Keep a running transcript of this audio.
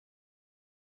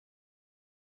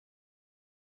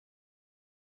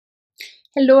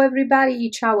Hello everybody,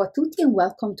 ciao a tutti and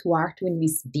welcome to Art with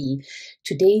Miss B.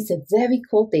 Today is a very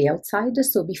cold day outside,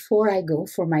 so before I go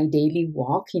for my daily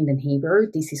walk in the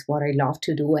neighborhood, this is what I love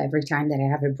to do every time that I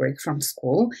have a break from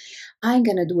school. I'm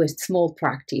gonna do a small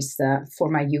practice for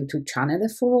my YouTube channel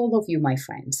for all of you, my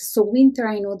friends. So winter,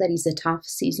 I know that is a tough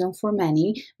season for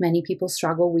many. Many people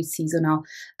struggle with seasonal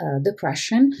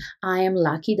depression. I am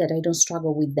lucky that I don't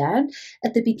struggle with that.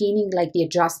 At the beginning, like the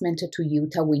adjustment to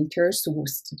Utah winters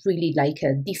was really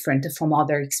different from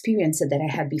other experiences that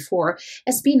I had before.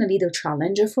 Has been a little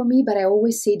challenge for me, but I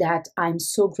always say that I'm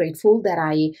so grateful that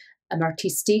I'm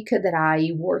artistic, that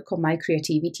I work on my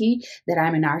creativity, that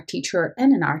I'm an art teacher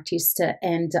and an artist,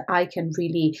 and I can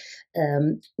really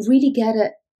get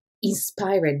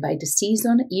inspired by the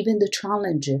season, even the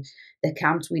challenge that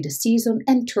comes with the season,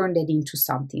 and turn that into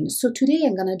something. So today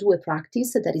I'm gonna do a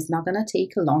practice that is not gonna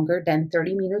take longer than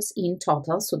 30 minutes in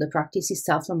total. So the practice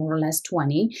itself are more or less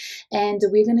 20. And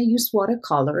we're gonna use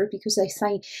watercolor because I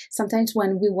say sometimes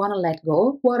when we wanna let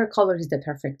go, watercolor is the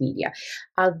perfect media.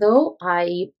 Although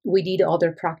we did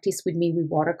other practice with me with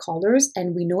watercolors,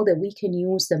 and we know that we can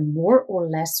use the more or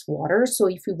less water. So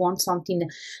if we want something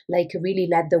like really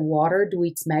let the water do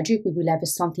its magic, we will have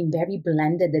something very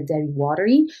blended and very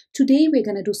watery. Today we're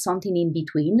going to do something in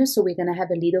between, so we're going to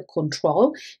have a little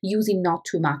control using not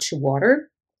too much water.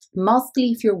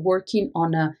 Mostly if you're working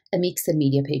on a mixed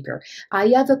media paper. I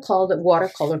have a called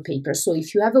watercolor paper. So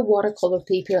if you have a watercolor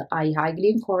paper, I highly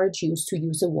encourage you to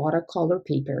use a watercolor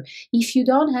paper. If you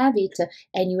don't have it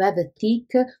and you have a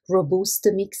thick, robust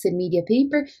mixed media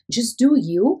paper, just do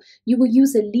you. You will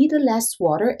use a little less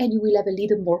water and you will have a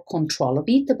little more control of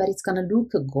it, but it's going to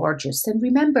look gorgeous. And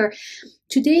remember,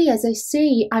 today, as I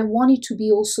say, I want it to be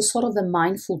also sort of a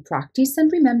mindful practice. And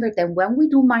remember that when we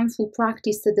do mindful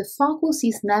practice, the focus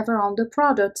is never on the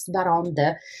products, but on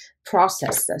the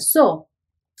process. So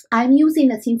I'm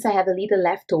using, since I have a little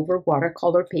leftover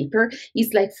watercolor paper,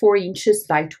 it's like 4 inches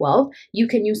by 12. You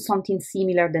can use something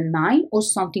similar than mine or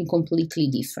something completely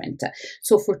different.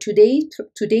 So for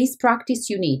today's practice,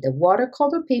 you need a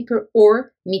watercolor paper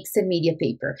or mixed media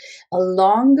paper, a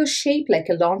long shape like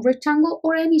a long rectangle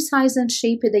or any size and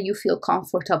shape that you feel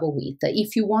comfortable with.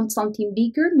 If you want something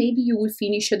bigger, maybe you will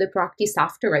finish the practice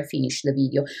after I finish the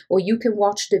video, or you can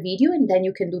watch the video and then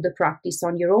you can do the practice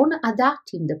on your own,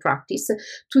 adapting the practice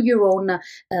to your own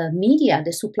media,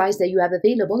 the supplies that you have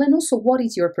available, and also what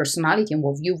is your personality and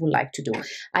what you would like to do.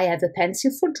 I have a pencil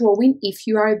for drawing. If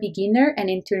you are a beginner and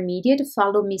intermediate,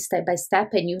 follow me step by step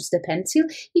and use the pencil.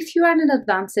 If you are an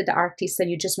advanced artist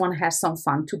and you just want to have some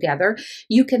fun together,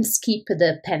 you can skip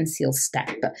the pencil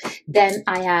step. Then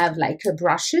I have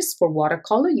brushes for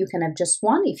watercolor. You can have just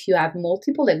one. If you have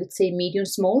multiple, I would say medium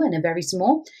small and a very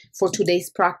small for today's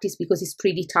practice because it's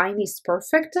pretty tiny, it's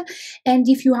perfect. And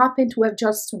if you happen to have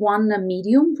just one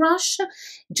medium brush,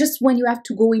 just when you have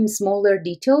to go in smaller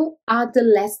detail, add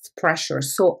less pressure.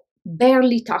 So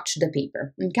barely touch the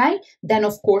paper, okay? Then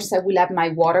of course I will have my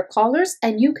watercolors,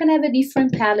 and you can have a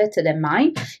different palette than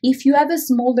mine. If you have a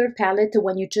smaller palette,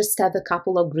 when you just have a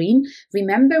couple of green,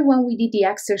 remember when we did the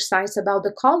exercise about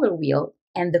the color wheel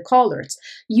and the colors,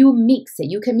 you mix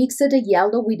it. You can mix the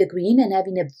yellow with the green and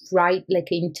having a bright,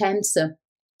 intense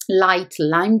light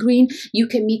lime green. You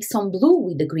can mix some blue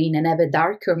with the green and have a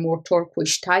darker, more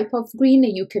turquoise type of green.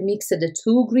 You can mix the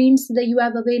two greens that you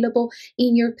have available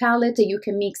in your palette. You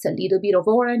can mix a little bit of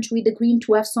orange with the green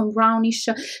to have some brownish,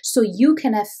 so you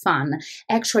can have fun.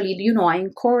 Actually, I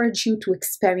encourage you to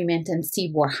experiment and see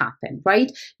what happens,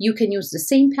 right? You can use the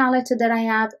same palette that I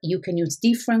have. You can use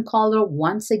different color.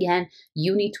 Once again,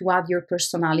 you need to add your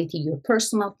personality, your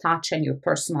personal touch, and your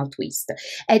personal twist.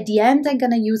 At the end, I'm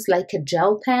gonna use a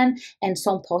gel pen and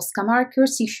some Posca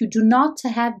markers. If you do not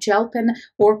have gel pen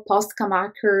or Posca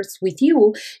markers with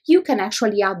you, you can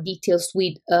actually add details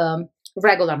with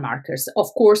regular markers. Of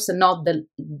course, not the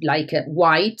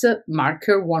white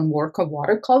marker, one work of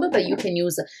watercolor, but you can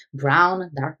use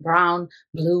brown, dark brown,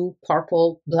 blue,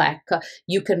 purple, black.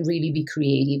 You can really be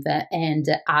creative and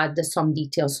add some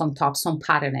details on top, some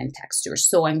pattern and texture.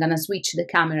 So I'm gonna switch the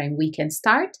camera and we can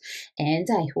start. And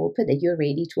I hope that you're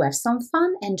ready to have some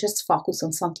fun and just focus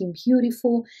on something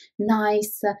beautiful,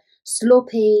 nice, slow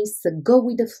pace, go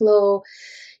with the flow.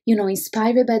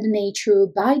 Inspired by the nature,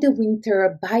 by the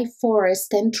winter, by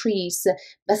forest and trees,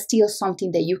 but still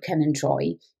something that you can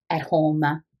enjoy at home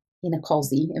in a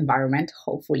cozy environment,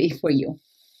 hopefully for you.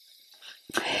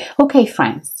 Okay,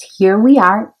 friends, here we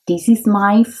are. This is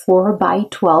my 4 by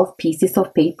 12 pieces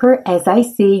of paper. As I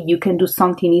say, you can do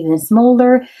something even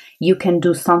smaller. You can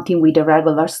do something with a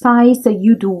regular size.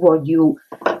 You do what you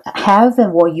have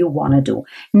and what you want to do.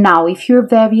 Now, if you're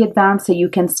very advanced, you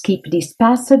can skip this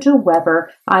passage.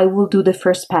 However, I will do the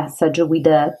first passage with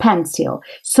a pencil.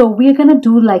 So we're going to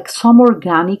do like some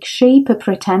organic shape.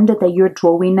 Pretend that you're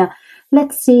drawing,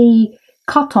 let's say,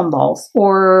 cotton balls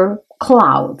or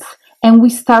clouds. And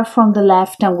we start from the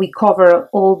left and we cover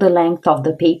all the length of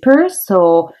the paper.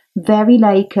 So very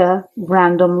like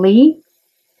randomly,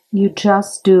 you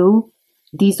just do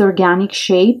this organic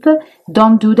shape.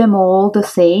 Don't do them all the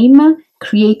same.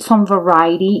 Create some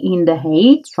variety in the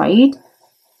height, right?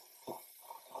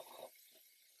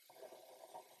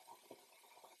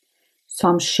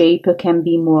 Some shape can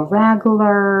be more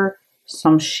regular,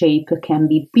 some shape can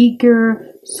be bigger,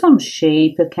 some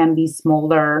shape can be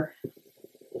smaller.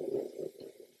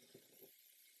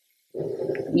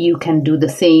 You can do the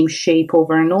same shape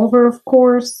over and over, of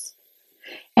course.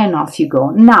 And off you go.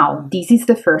 Now, this is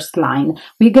the first line.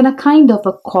 We're going to kind of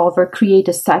create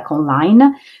a second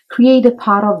line, create a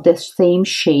part of the same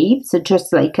shape, so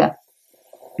just like a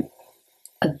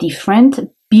different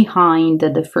behind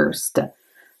the first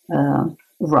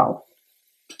row.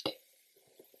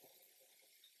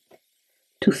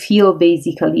 To fill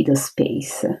basically the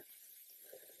space.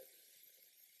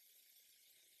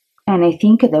 And I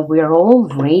think that we're all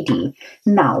ready.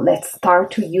 Now let's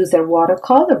start to use our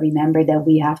watercolor. Remember that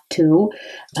we have to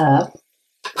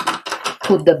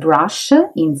put the brush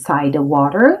inside the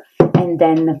water and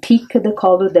then pick the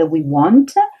color that we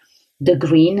want, the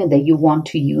green that you want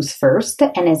to use first.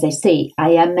 And as I say,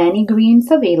 I have many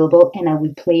greens available and I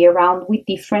will play around with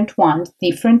different ones,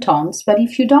 different tones. But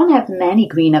if you don't have many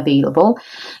green available,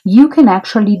 you can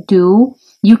actually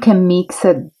you can mix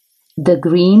the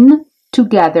green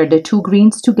together, the two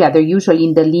greens together. Usually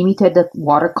in the limited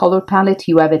watercolor palette,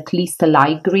 you have at least a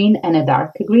light green and a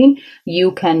dark green.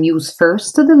 You can use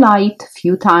first the light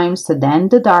few times, then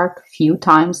the dark few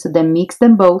times, then mix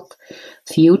them both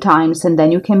few times, and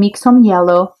then you can mix some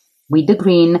yellow with the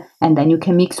green, and then you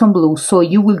can mix some blue. So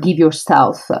you will give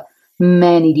yourself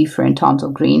many different tones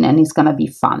of green and it's gonna be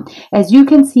fun. As you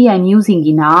can see, I'm using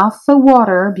enough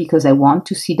water because I want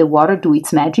to see the water do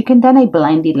its magic, and then I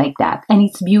blend it like that. And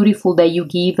it's beautiful that you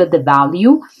give the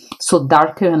value, so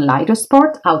darker and lighter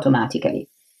spot automatically.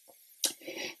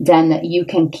 Then you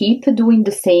can keep doing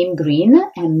the same green,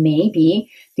 and maybe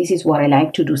this is what I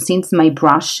like to do. Since my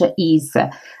brush is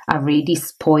already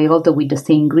spoiled with the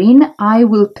same green, I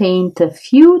will paint a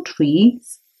few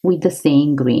trees with the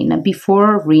same green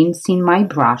before rinsing my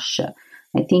brush.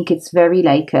 I think it's very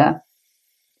like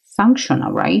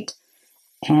functional, right?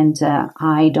 And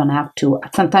I don't have to,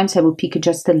 sometimes I will pick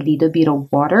just a little bit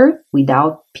of water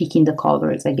without picking the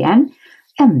colors again,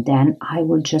 and then I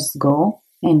will just go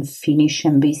and finish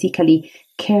and basically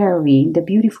carry the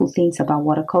beautiful things about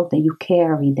watercolor, that you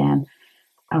carry them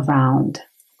around.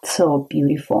 So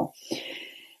beautiful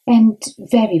and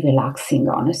very relaxing,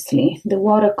 honestly. The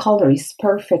watercolor is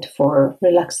perfect for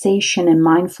relaxation and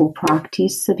mindful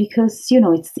practice because, you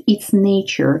know, it's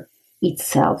nature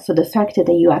itself. So the fact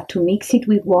that you have to mix it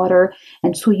with water,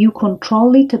 and so you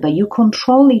control it, but you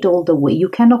control it all the way. You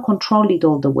cannot control it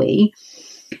all the way.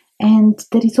 And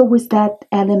there is always that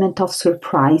element of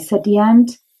surprise at the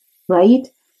end, right?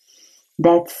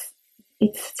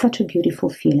 It's such a beautiful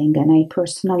feeling, and I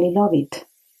personally love it.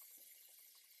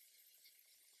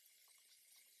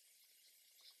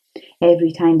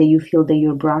 Every time that you feel that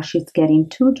your brush is getting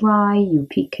too dry, you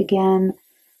pick again,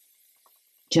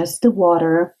 just the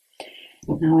water.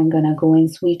 Now I'm gonna go and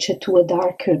switch it to a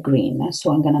darker green.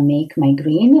 So I'm gonna make my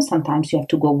green. Sometimes you have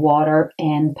to go water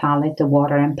and palette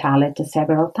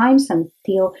several times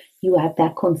until you have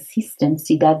that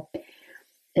consistency, that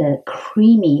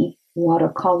creamy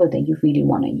watercolor that you really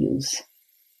want to use.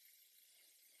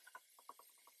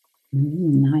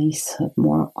 Nice,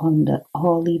 more on the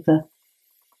olive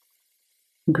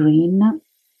green.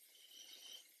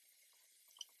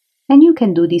 And you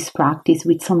can do this practice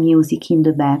with some music in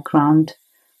the background,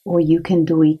 or you can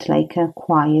do it like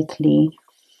quietly.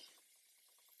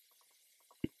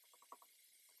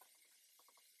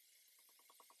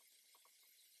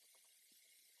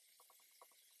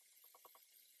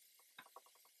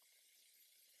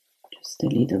 Just a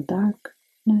little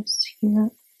darkness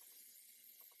here.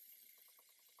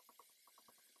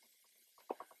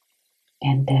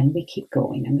 And then we keep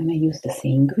going. I'm going to use the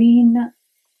same green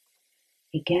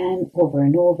again, over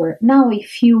and over. Now,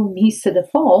 if you miss the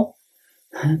fall,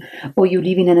 or you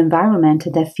live in an environment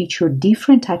that features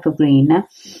different type of green,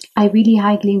 I really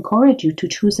highly encourage you to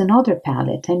choose another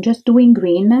palette and just doing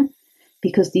green,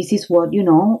 because this is what,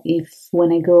 if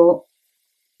when I go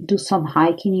do some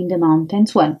hiking in the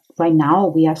mountains, well, right now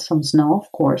we have some snow,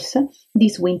 of course.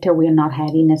 This winter we're not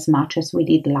having as much as we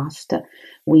did last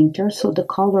winter, so the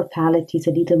color palette is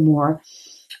a little more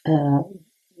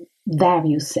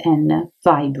various and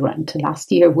vibrant.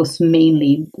 Last year was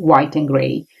mainly white and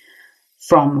gray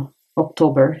from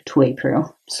October to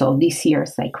April. So this year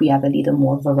it's like we have a little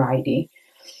more variety.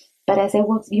 But as I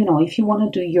was, if you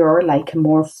want to do your like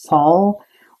more fall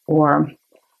or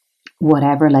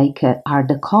whatever, like are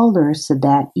the colors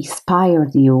that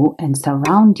inspired you and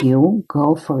surround you,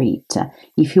 go for it.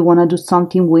 If you want to do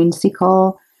something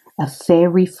whimsical, a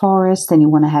fairy forest, and you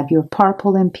want to have your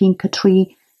purple and pink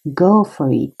tree, go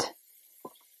for it.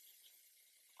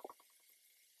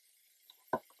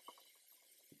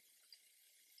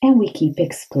 And we keep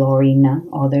exploring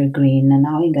other green. And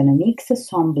now I'm going to mix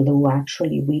some blue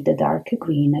actually with the dark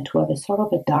green to have a sort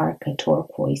of a dark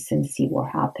turquoise and see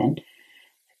what happens.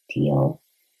 Teal,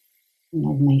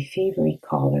 one of my favorite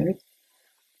colors,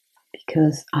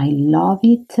 because I love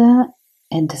it.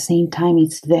 At the same time,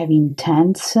 it's very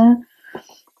intense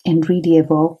and really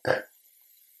evoke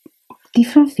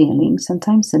different feelings.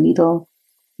 Sometimes a little,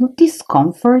 not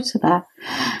discomfort, but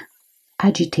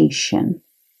agitation,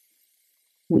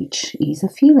 which is a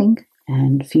feeling,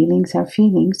 and feelings are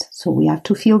feelings, so we have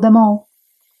to feel them all.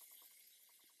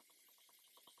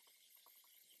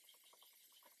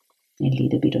 A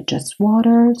little bit of just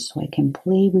water, so I can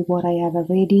play with what I have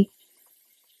already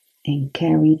and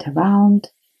carry it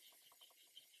around.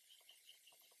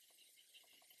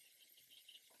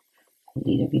 A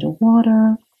little bit of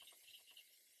water.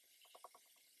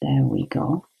 There we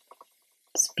go.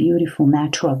 It's beautiful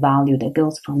natural value that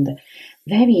goes from the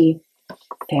very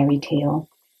fairy tale.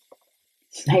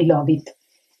 I love it.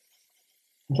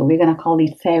 So we're going to call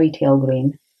it fairy tale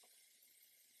green.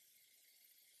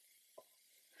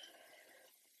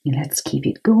 Let's keep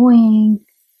it going.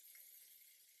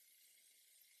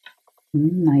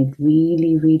 I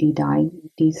really, really like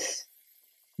this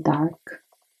dark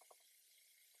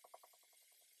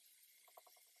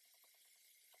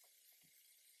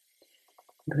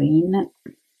green.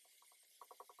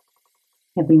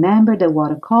 And remember that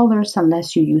watercolors,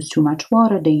 unless you use too much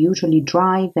water, they usually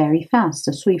dry very fast.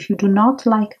 So if you do not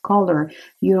like a color,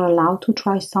 you're allowed to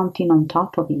try something on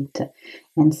top of it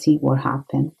and see what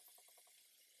happens.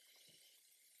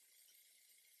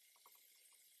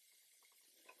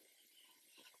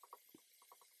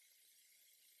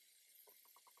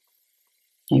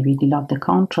 I really love the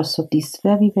contrast of this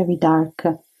very, very dark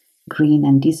green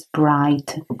and this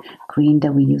bright green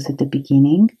that we use at the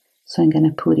beginning. So I'm going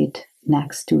to put it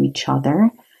next to each other.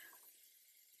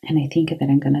 And I think that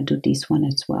I'm going to do this one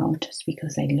as well, just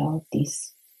because I love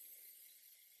this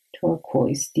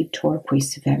turquoise, deep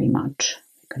turquoise very much.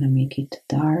 I'm going to make it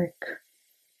dark.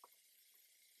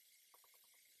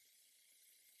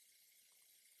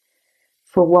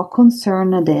 For what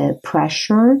concerns the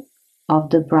pressure of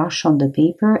the brush on the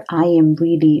paper, I am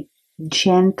really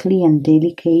gently and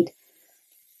delicate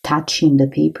touching the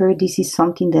paper. This is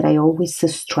something that I always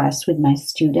stress with my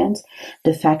students,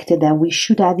 the fact that we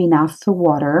should have enough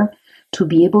water to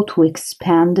be able to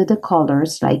expand the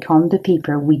colors like on the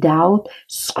paper without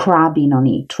scrubbing on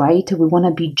it, right? We want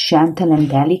to be gentle and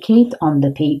delicate on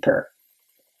the paper.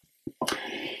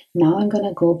 Now I'm going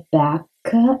to go back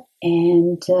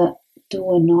and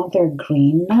do another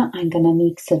green. I'm going to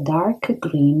mix a dark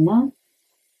green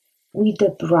with a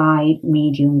bright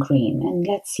medium green, and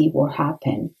let's see what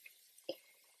happens.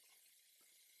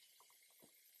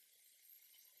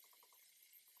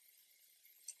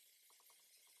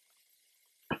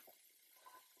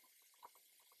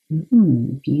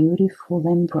 Beautiful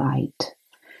and bright.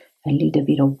 A little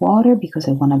bit of water because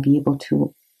I want to be able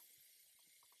to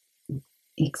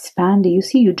expand. You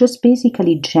see, you just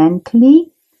basically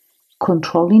gently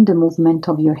controlling the movement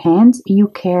of your hands, you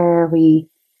carry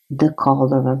the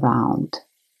color around.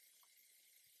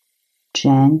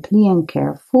 Gently and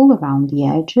careful around the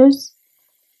edges.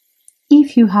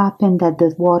 If you happen that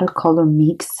the watercolor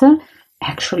mix,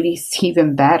 actually it's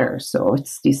even better. So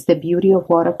it's the beauty of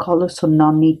watercolor, so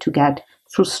no need to get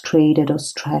frustrated or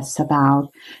stressed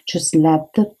about. Just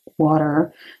let the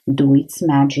water do its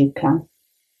magic.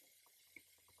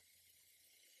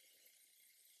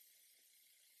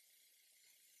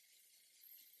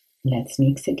 Let's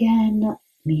mix again,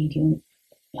 medium,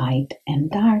 light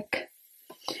and dark.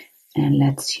 And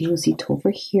let's use it over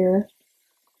here,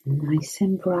 nice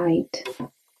and bright.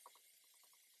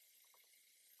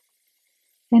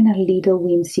 and a little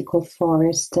whimsical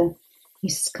forest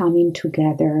is coming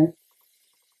together.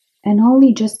 And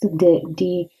only just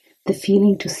the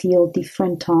feeling to see all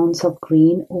different tones of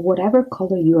green or whatever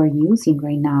color you are using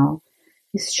right now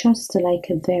is just like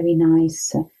a very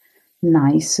nice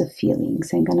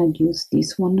feelings. I'm gonna use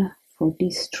this one for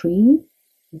this tree.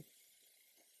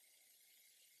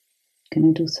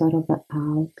 Gonna do sort of an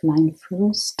outline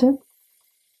first,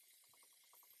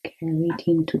 carry it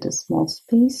into the small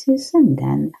spaces, and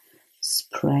then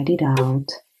spread it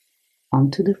out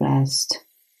onto the rest.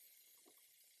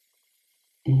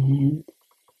 And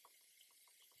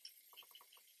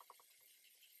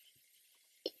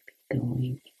keep it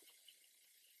going.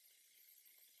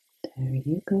 There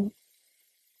you go.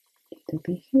 A little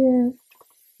bit here.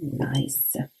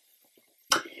 Nice.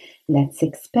 Let's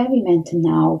experiment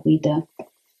now with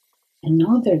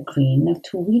another green,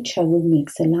 to which I will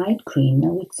mix a light green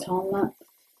with some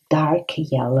dark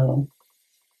yellow.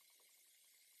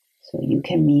 So you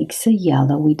can mix a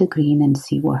yellow with the green and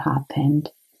see what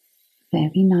happened.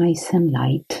 Very nice and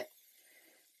light.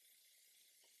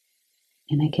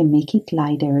 And I can make it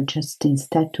lighter just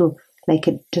instead to like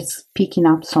just picking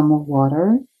up some more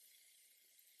water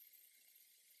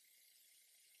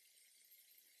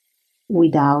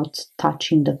without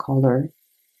touching the color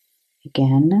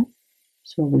again.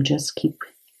 So we'll just keep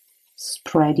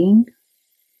spreading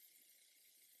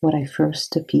what I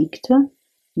first picked.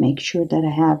 Make sure that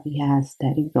I have, yes,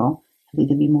 there you go, a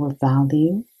little bit more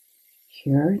value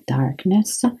here,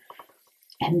 darkness.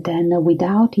 And then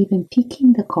without even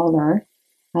picking the color,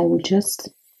 I will just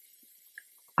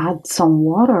add some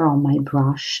water on my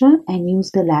brush and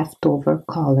use the leftover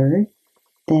color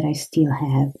that I still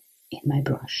have in my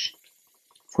brush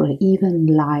for an even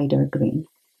lighter green.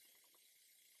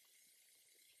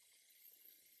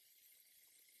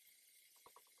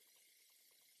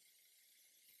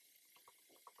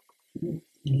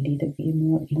 A little bit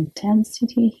more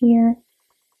intensity here,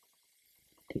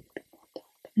 a little bit more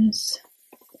darkness.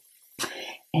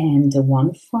 And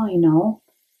one final,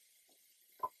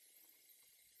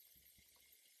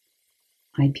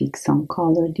 I pick some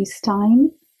color this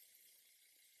time,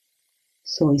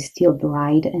 so it's still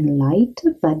bright and light,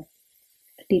 but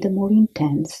a little more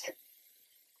intense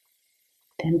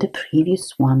than the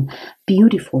previous one.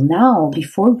 Beautiful. Now,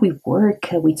 before we work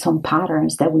with some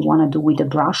patterns that we want to do with the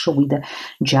brush or with the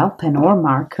gel pen or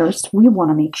markers, we want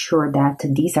to make sure that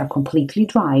these are completely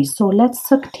dry. So let's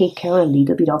take care a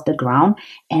little bit of the ground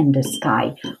and the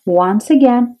sky. Once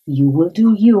again, you will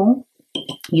do you.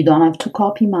 You don't have to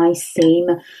copy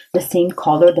the same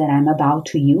color that I'm about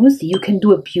to use. You can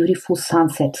do a beautiful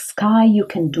sunset sky, you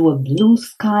can do a blue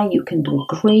sky, you can do a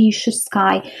grayish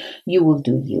sky. You will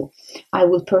do you. I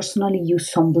will personally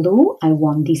use some blue. I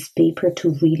want this paper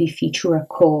to really feature a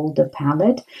cold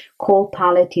palette. Cold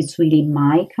palette is really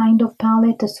my kind of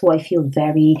palette, so I feel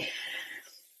very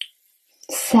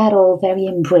settled, very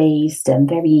embraced, and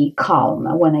very calm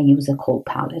when I use a cold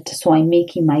palette. So I'm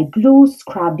making my blue,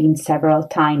 scrubbing several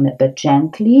times, but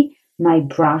gently, my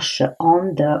brush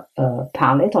on the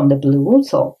palette, on the blue.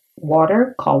 So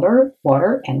water, color,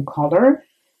 water, and color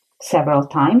several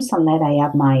times until I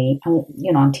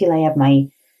have my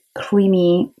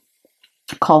creamy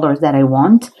color that I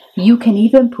want. You can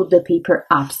even put the paper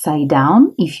upside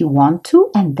down if you want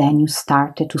to, and then you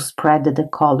start to spread the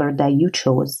color that you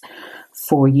chose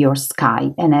for your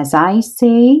sky. And as I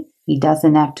say, it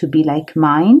doesn't have to be like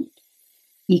mine.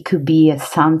 It could be a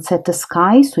sunset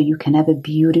sky, so you can have a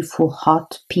beautiful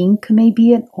hot pink,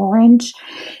 maybe an orange.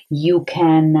 You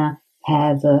can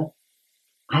have a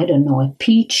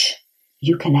peach.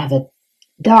 You can have a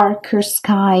darker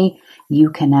sky. You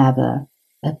can have a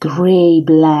gray,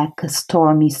 black,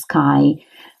 stormy sky.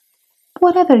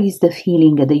 Whatever is the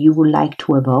feeling that you would like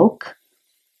to evoke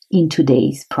in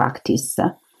today's practice.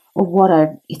 Or what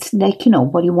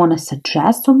you want to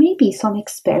suggest, or maybe some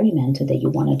experiment that you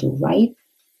want to do, right?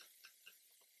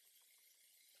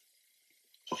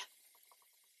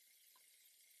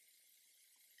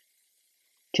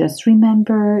 Just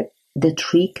remember the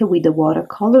trick with the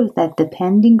watercolor, that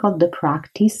depending on the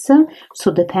practice,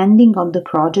 so depending on the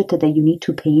project that you need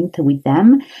to paint with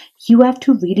them, you have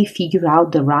to really figure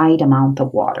out the right amount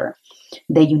of water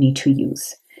that you need to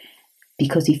use.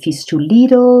 Because if it's too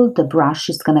little, the brush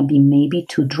is going to be maybe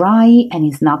too dry and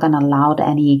it's not going to allow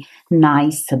any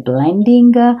nice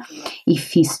blending.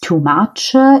 If it's too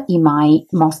much, it might,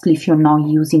 mostly if you're not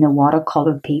using a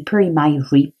watercolor paper, it might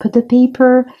rip the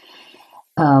paper,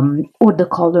 or the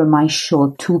color might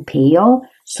show too pale.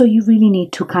 So you really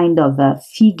need to kind of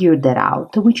figure that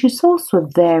out, which is also a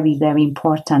very, very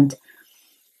important,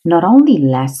 not only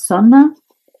lesson,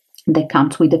 that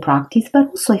comes with the practice, but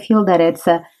also I feel that it's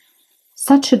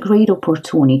such a great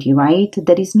opportunity, right?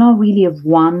 There is not really a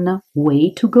one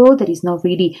way to go. There is not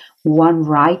really one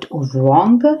right or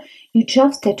wrong. You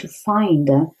just have to find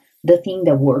the thing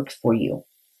that works for you,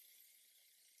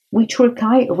 which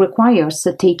requires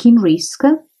taking risk,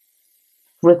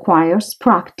 requires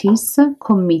practice,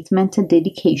 commitment, and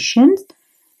dedication,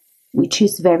 which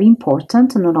is very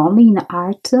important, not only in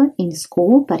art, in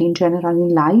school, but in general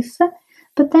in life.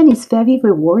 But then it's very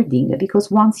rewarding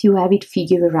because once you have it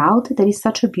figured out, there is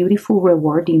such a beautiful,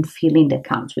 rewarding feeling that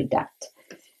comes with that.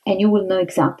 And you will know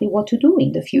exactly what to do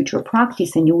in the future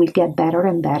practice, and you will get better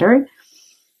and better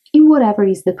in whatever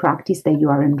is the practice that you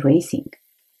are embracing.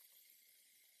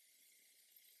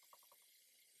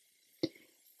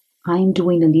 I'm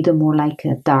doing a little more like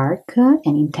a dark and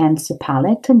intense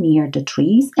palette near the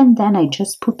trees, and then I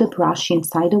just put the brush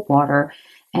inside the water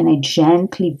and I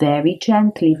gently, very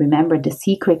gently, remember the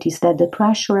secret is that the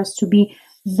pressure has to be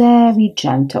very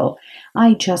gentle.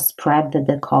 I just spread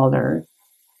the color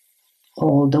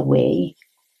all the way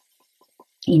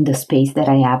in the space that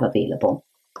I have available.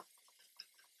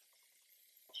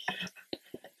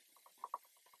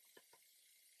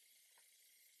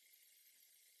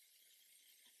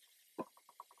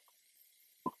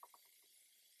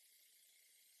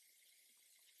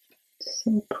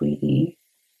 So pretty.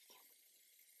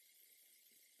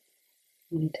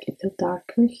 I need a little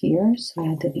darker here, so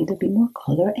I add a little bit more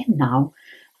color, and now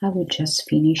I will just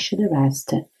finish the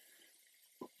rest,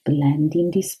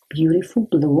 blending this beautiful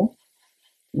blue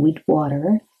with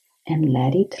water and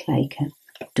let it like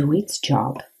do its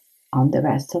job on the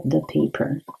rest of the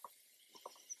paper,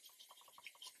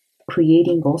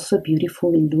 creating also a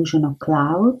beautiful illusion of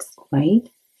clouds, right?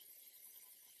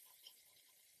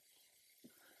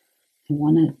 I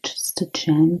want to just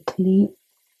gently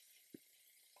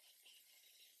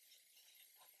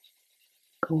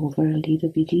go over a little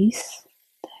bit this.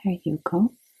 There you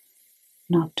go.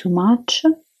 Not too much.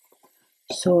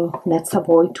 So let's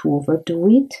avoid to overdo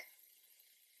it.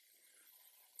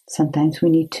 Sometimes we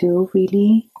need to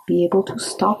really be able to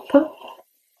stop.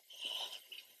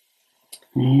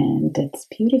 And that's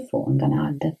beautiful. I'm gonna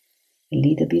add a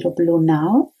little bit of blue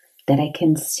now that I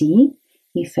can see.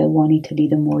 If I want it a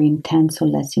little more intense or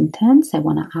less intense, I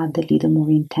want to add a little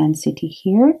more intensity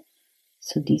here.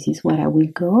 So this is where I will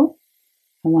go.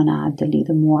 I want to add a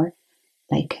little more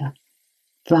like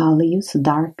values,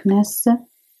 darkness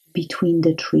between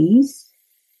the trees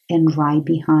and right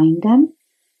behind them,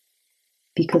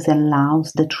 because it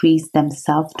allows the trees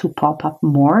themselves to pop up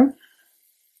more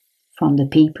from the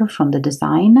paper, from the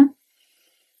design,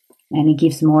 and it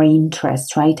gives more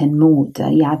interest, right, and mood.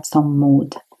 You add some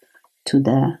mood to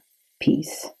the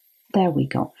piece. There we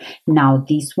go. Now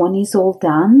this one is all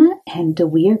done and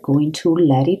we are going to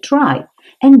let it dry.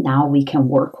 And now we can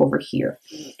work over here.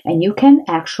 And you can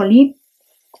actually,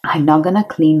 I'm not gonna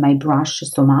clean my brush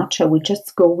so much. I will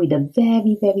just go with a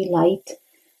very, very light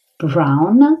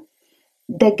brown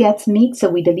that gets mixed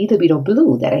with a little bit of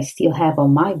blue that I still have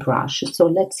on my brush. So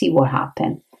let's see what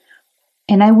happens.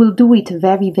 And I will do it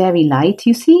very, very light.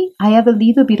 You see, I have a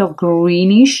little bit of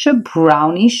greenish,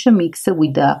 brownish mixed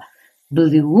with the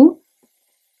blue.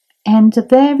 And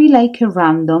very like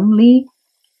randomly,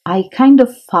 I kind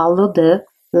of follow the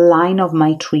line of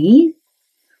my tree,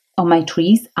 on my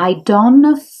trees. I don't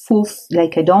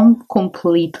I don't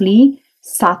completely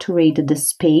saturate the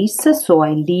space. So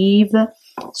I leave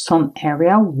some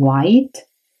area white.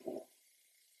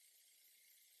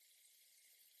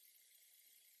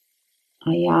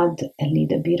 I add a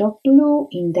little bit of blue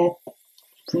in that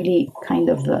really kind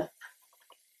of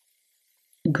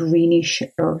greenish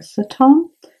earth tone.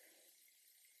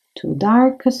 Too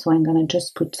dark, so I'm gonna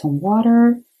just put some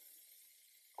water.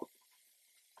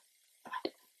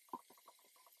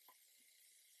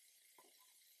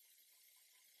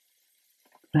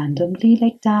 Randomly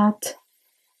like that,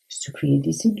 just to create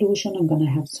this illusion. I'm gonna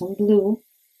have some blue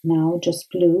now, just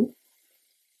blue.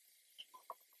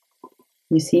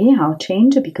 You see how it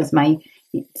changed because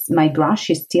my brush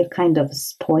is still kind of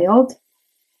spoiled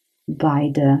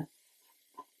by the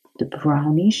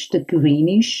brownish, the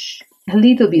greenish, a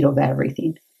little bit of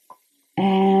everything.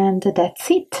 And that's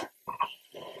it.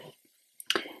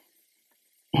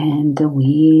 And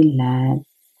we let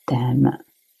them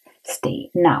stay.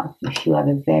 Now, if you have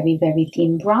a very, very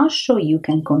thin brush, so you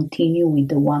can continue with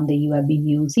the one that you have been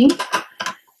using.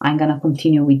 I'm gonna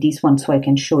continue with this one so I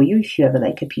can show you. If you have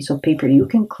like a piece of paper, you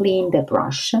can clean the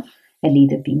brush a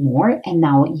little bit more. And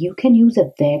now you can use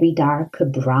a very dark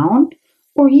brown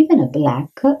or even a black,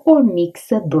 or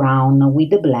mix a brown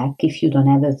with the black if you don't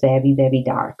have a very, very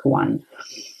dark one.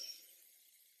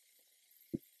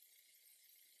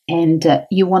 And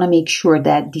you want to make sure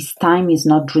that this time is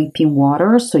not dripping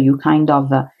water, so you kind of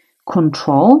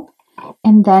control.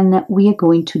 And then we are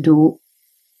going to do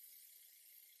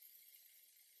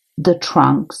the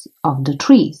trunks of the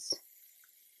trees,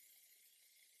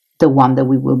 the one that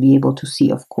we will be able to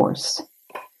see, of course.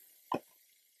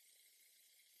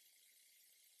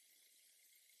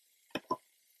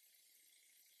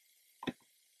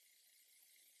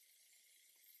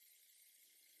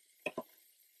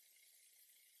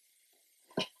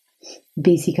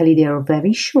 Basically, they are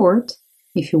very short.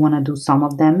 If you want to do some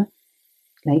of them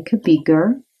like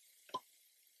bigger,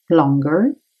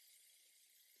 longer,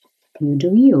 you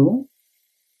do you.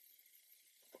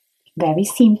 Very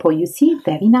simple, you see,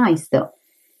 very nice though.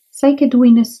 It's like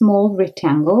doing small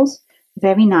rectangles,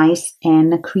 very nice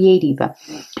and creative.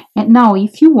 And now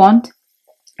if you want,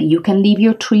 you can leave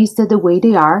your trees the way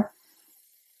they are.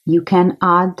 You can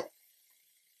add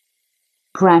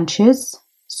branches,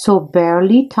 so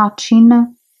barely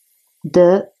touching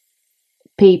the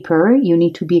paper. You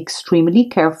need to be extremely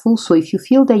careful. So if you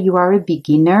feel that you are a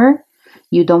beginner,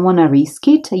 you don't want to risk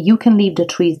it, you can leave the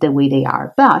trees the way they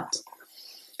are. But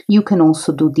you can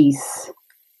also do these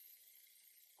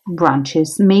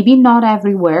branches, maybe not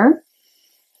everywhere,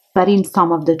 but in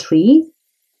some of the trees.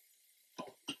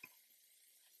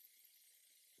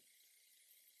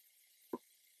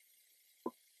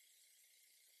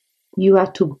 You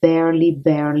have to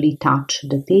barely touch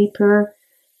the paper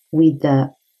with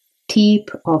the tip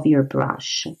of your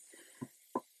brush.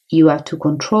 You have to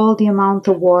control the amount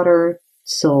of water,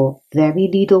 so very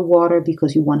little water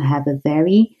because you want to have a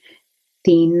very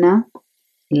thin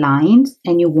lines,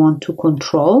 and you want to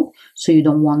control, so you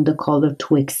don't want the color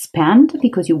to expand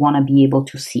because you want to be able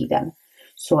to see them.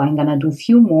 So I'm gonna do a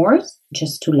few more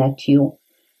just to let you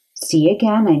see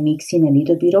again. I'm mixing a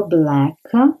little bit of black.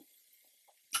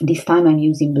 This time I'm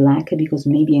using black because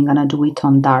maybe I'm gonna do it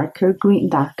on darker green,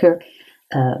 darker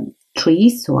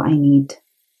trees, so I need,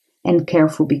 and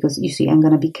careful because you see I'm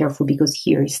gonna be careful because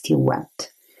here is still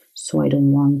wet, so I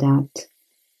don't want that.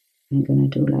 I'm gonna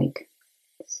do like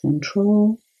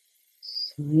central,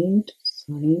 side,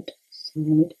 side,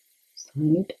 side,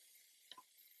 side,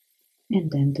 and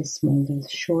then the smaller,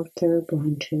 shorter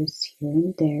branches here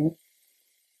and there,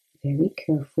 very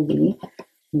carefully.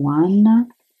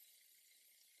 One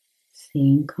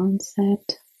same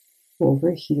concept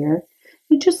over here.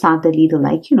 You just add a little,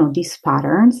 like, you know, these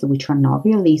patterns, which are not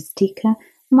realistic,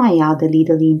 might add a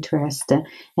little interest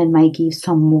and might give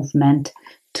some movement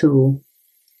to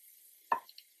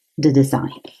the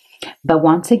design. But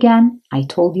once again, I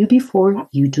told you before,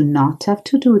 you do not have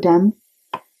to do them.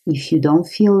 If you don't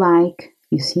feel like,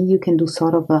 you see, you can do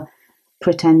sort of a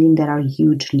pretending there are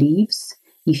huge leaves.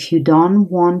 If you don't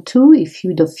want to, if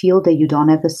you don't feel that you don't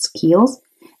have the skills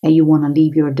and you want to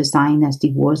leave your design as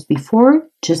it was before,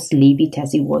 just leave it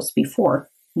as it was before,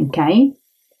 okay?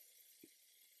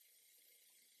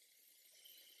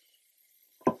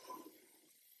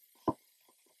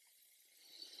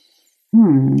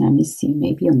 Let me see,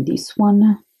 maybe on this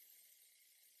one.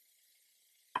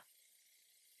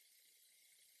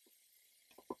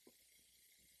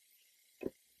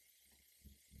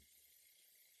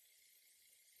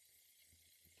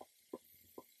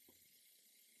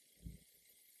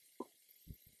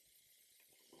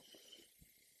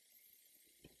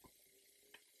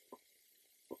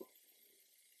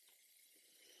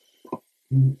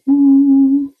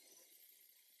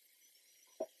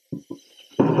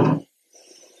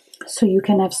 So you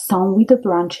can have some with the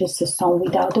branches, some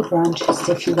without the branches.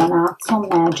 If you want to add some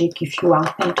magic, if you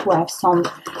happen to have some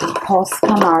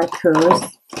Posca markers,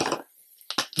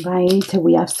 right?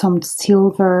 We have some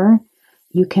silver.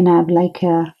 You can have like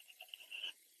a,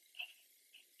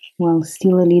 well,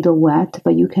 still a little wet,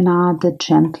 but you can add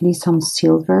gently some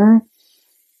silver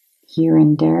here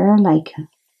and there, like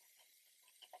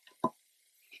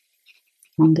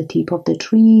on the tip of the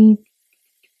tree.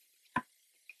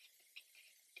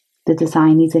 The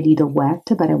design is a little wet,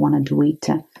 but I want to do it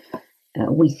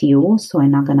with you, so I'm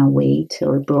not gonna wait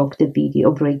or break the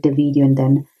video and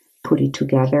then put it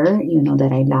together. You know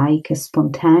that I like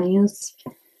spontaneous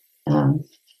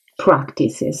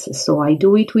practices, so I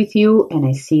do it with you and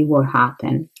I see what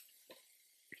happens.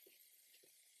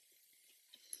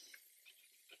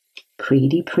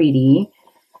 Pretty.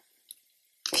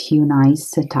 Few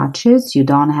nice touches. You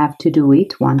don't have to do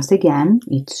it. Once again,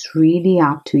 it's really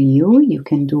up to you. You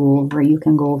can go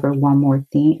over one more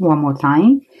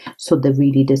time, so that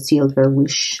really the silver will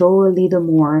show a little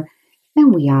more.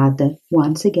 And we add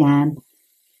once again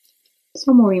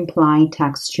some more implied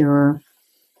texture,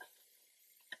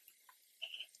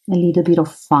 a little bit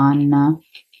of fun.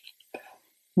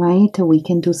 right? We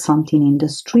can do something in the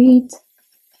street.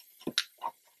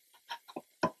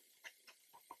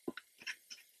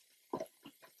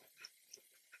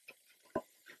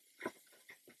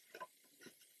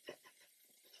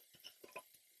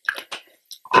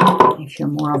 If you're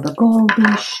more of a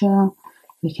goldish,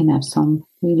 we can have some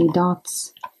really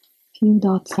dots, few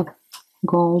dots of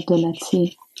gold. Let's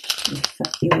see if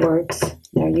it works.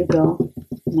 There you go,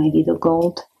 my little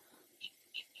gold.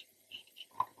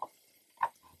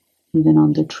 Even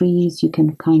on the trees, you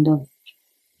can kind of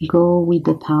go with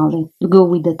the palette, go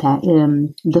with the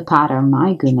pattern.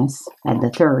 My goodness, at the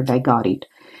third, I got it.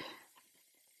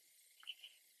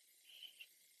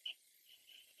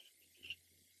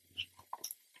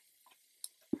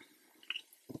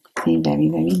 Okay, very,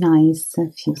 very nice.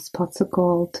 A few spots of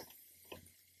gold.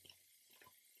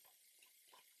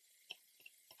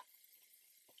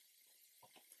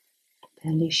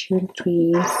 Embellish your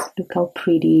trees. Look how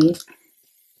pretty.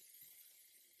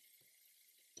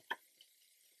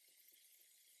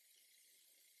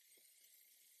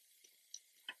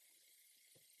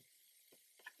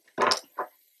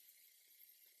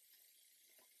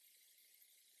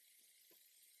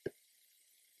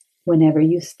 Whenever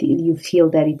you feel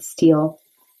that it's still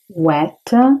wet,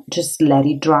 just let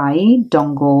it dry.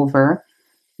 Don't go over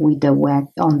with the wet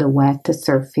on the wet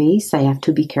surface. I have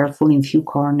to be careful in few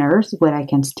corners where I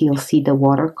can still see the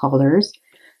watercolors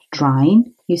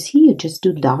drying. You see, you just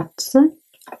do dots.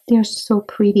 They're so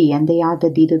pretty and they add a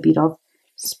little bit of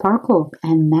sparkle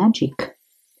and magic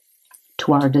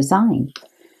to our design.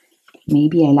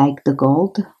 Maybe I like the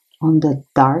gold on the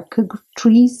dark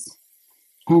trees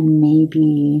and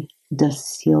maybe the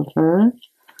silver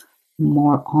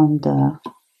more on the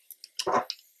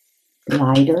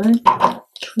lighter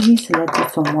trees. Let's do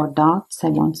some more dots. I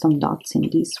want some dots in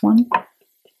this one.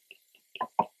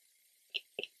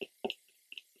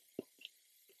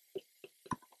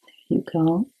 There you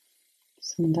go.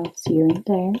 Some dots here and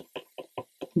there,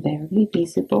 barely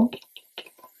visible.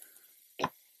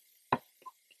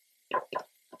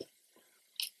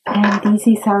 And this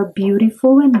is our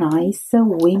beautiful and nice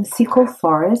whimsical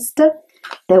forest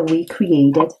that we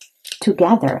created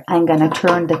together. I'm gonna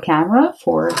turn the camera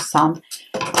for some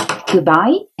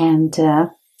goodbye, and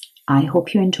I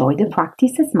hope you enjoyed the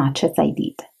practice as much as I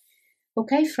did.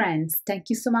 Okay, friends, thank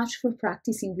you so much for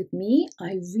practicing with me.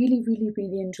 I really, really,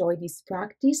 really enjoyed this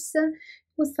practice. It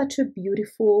was such a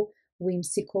beautiful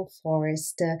whimsical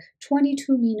forest.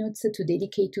 22 minutes to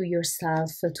dedicate to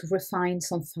yourself, to refine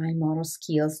some fine motor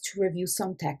skills, to review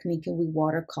some technique with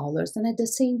watercolors, and at the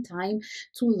same time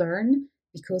to learn,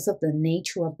 because of the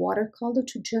nature of watercolor,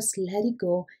 to just let it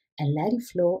go and let it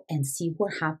flow and see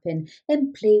what happens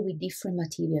and play with different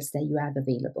materials that you have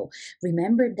available.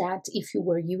 Remember that if you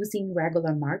were using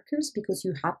regular markers because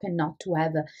you happen not to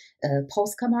have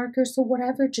Posca markers or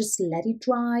whatever, just let it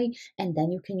dry, and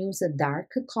then you can use the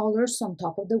dark colors on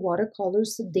top of the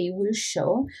watercolors. They will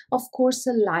show. Of course,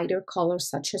 a lighter color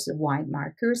such as the white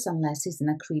markers, unless it's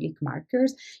an acrylic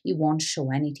markers, it won't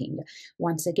show anything.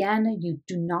 Once again, you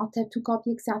do not have to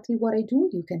copy exactly what I do.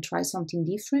 You can try something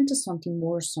different, something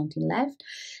more, something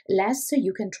less.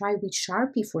 You can try with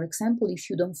Sharpie, for example, if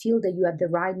you don't feel that you have the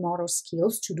right motor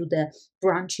skills to do the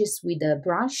branches with a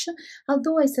brush,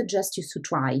 although I suggest you to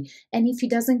try. And if it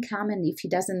doesn't come and if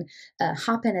it doesn't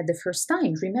happen at the first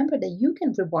time, remember that you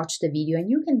can rewatch the video and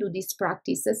you can do this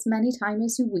practice as many times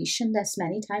as you wish and as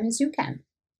many times as you can.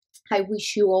 I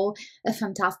wish you all a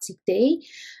fantastic day.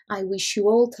 I wish you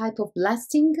all type of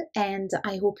blessing, and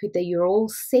I hope that you're all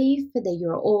safe, that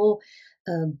you're all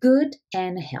good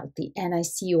and healthy. And I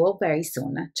see you all very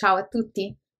soon. Ciao a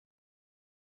tutti.